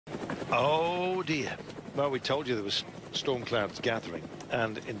Oh dear. Well, we told you there was storm clouds gathering,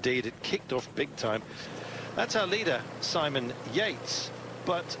 and indeed it kicked off big time. That's our leader, Simon Yates,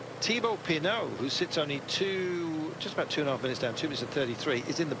 but Thibaut Pinot, who sits only just about 2.5 minutes down, 2 minutes and 33,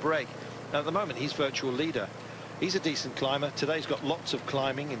 is in the break. At the moment, he's virtual leader. He's a decent climber. Today's got lots of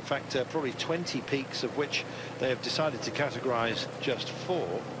climbing. In fact, probably 20 peaks, of which they have decided to categorize just 4.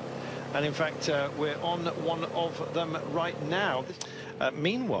 And in fact, we're on one of them right now.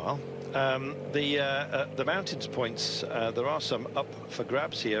 Meanwhile, the mountains points, there are some up for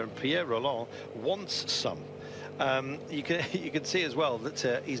grabs here, and Pierre Roland wants some. You can see as well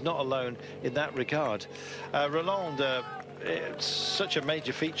that he's not alone in that regard. Roland, it's such a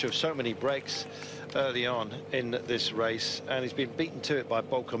major feature of so many breaks early on in this race, and he's been beaten to it by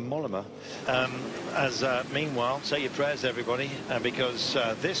Bolkan Mollema. Meanwhile, say your prayers, everybody, because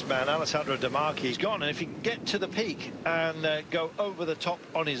this man, Alessandro De Marchi, is gone, and if he can get to the peak and go over the top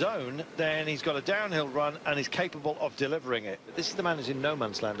on his own, then he's got a downhill run and he's capable of delivering it. This is the man who's in no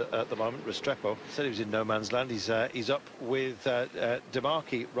man's land at the moment. Restrepo said he was in no man's land. He's up with De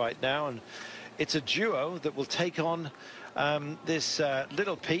Marchi right now, and it's a duo that will take on this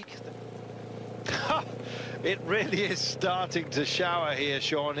little peak. It really is starting to shower here,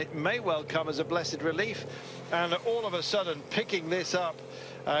 Sean. It may well come as a blessed relief, and all of a sudden picking this up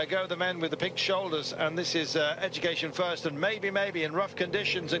go the men with the pink shoulders, and this is education first, and maybe in rough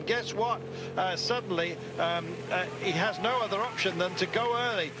conditions. And guess what? Suddenly he has no other option than to go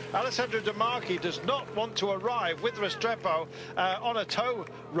early. Alessandro De Marchi does not want to arrive with Restrepo on a tow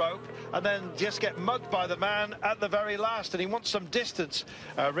rope and then just get mugged by the man at the very last, and he wants some distance.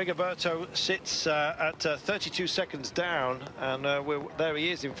 Rigoberto sits at 32 seconds down, and there he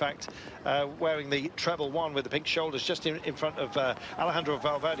is, in fact, wearing the treble 1 with the pink shoulders, just in front of Alejandro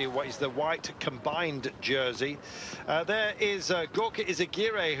Valverde, what is the white combined jersey. There is Gorka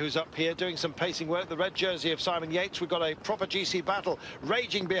Izagirre, who's up here doing some pacing work, the red jersey of Simon Yates. We've got a proper GC battle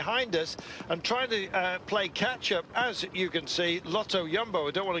raging behind us, and trying to play catch-up, as you can see, Lotto Jumbo,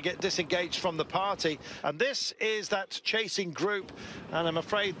 who don't want to get disengaged from the party. And this is that chasing group, and I'm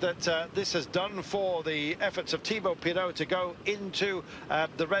afraid that this has done for the efforts of Thibaut Pinot to go into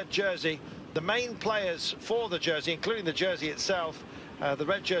the red jersey. The main players for the jersey, including the jersey itself, the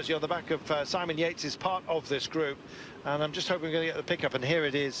red jersey on the back of Simon Yates, is part of this group, and I'm just hoping we're going to get the pickup, and here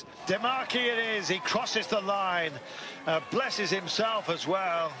it is. De Marchi it is. He crosses the line, blesses himself as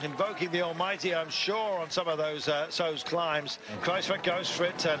well, invoking the Almighty, I'm sure, on some of those climbs. Kruijswijk goes for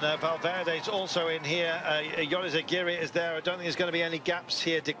it, and Valverde's also in here. Joris Aguirre is there. I don't think there's going to be any gaps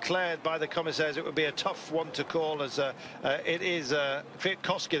here declared by the commissaires. It would be a tough one to call, as it is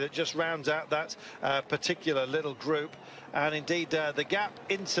Kwiatkowski that just rounds out that particular little group. And indeed, the gap,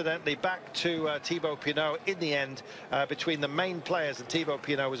 incidentally, back to Thibaut Pinot in the end, between the main players and Thibaut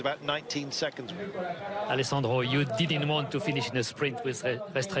Pinot, was about 19 seconds. Alessandro, you didn't want to finish in a sprint with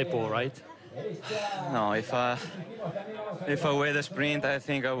Restrepo, right? No, if I were the sprint, I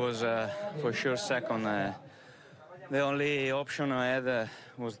think I was for sure second. The only option I had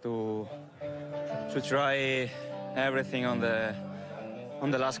was to try everything on the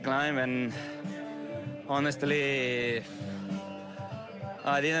last climb, and honestly,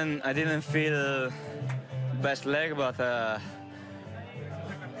 I didn't feel best leg, but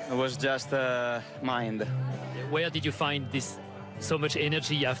it was just mind. Where did you find this so much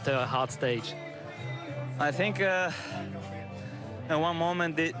energy after a hard stage? I think at one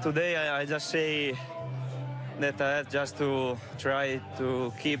moment today I just say that I had just to try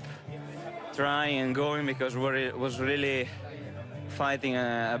to keep trying and going, because it was really fighting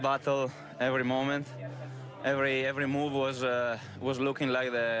a battle every moment. Every move was looking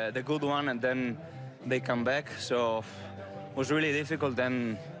like the good one, and then they come back. So it was really difficult.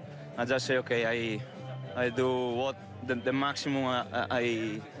 Then I just say, okay, I do what the maximum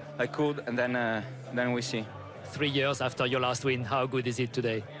I could, and then we see. 3 years after your last win, how good is it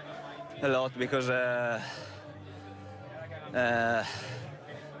today? A lot, because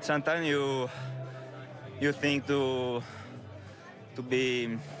sometimes you think to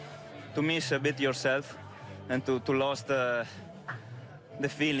miss a bit yourself, and to lose the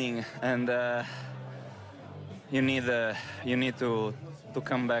feeling, and you need to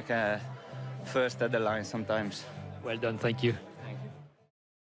come back first at the line sometimes. Well done, thank you.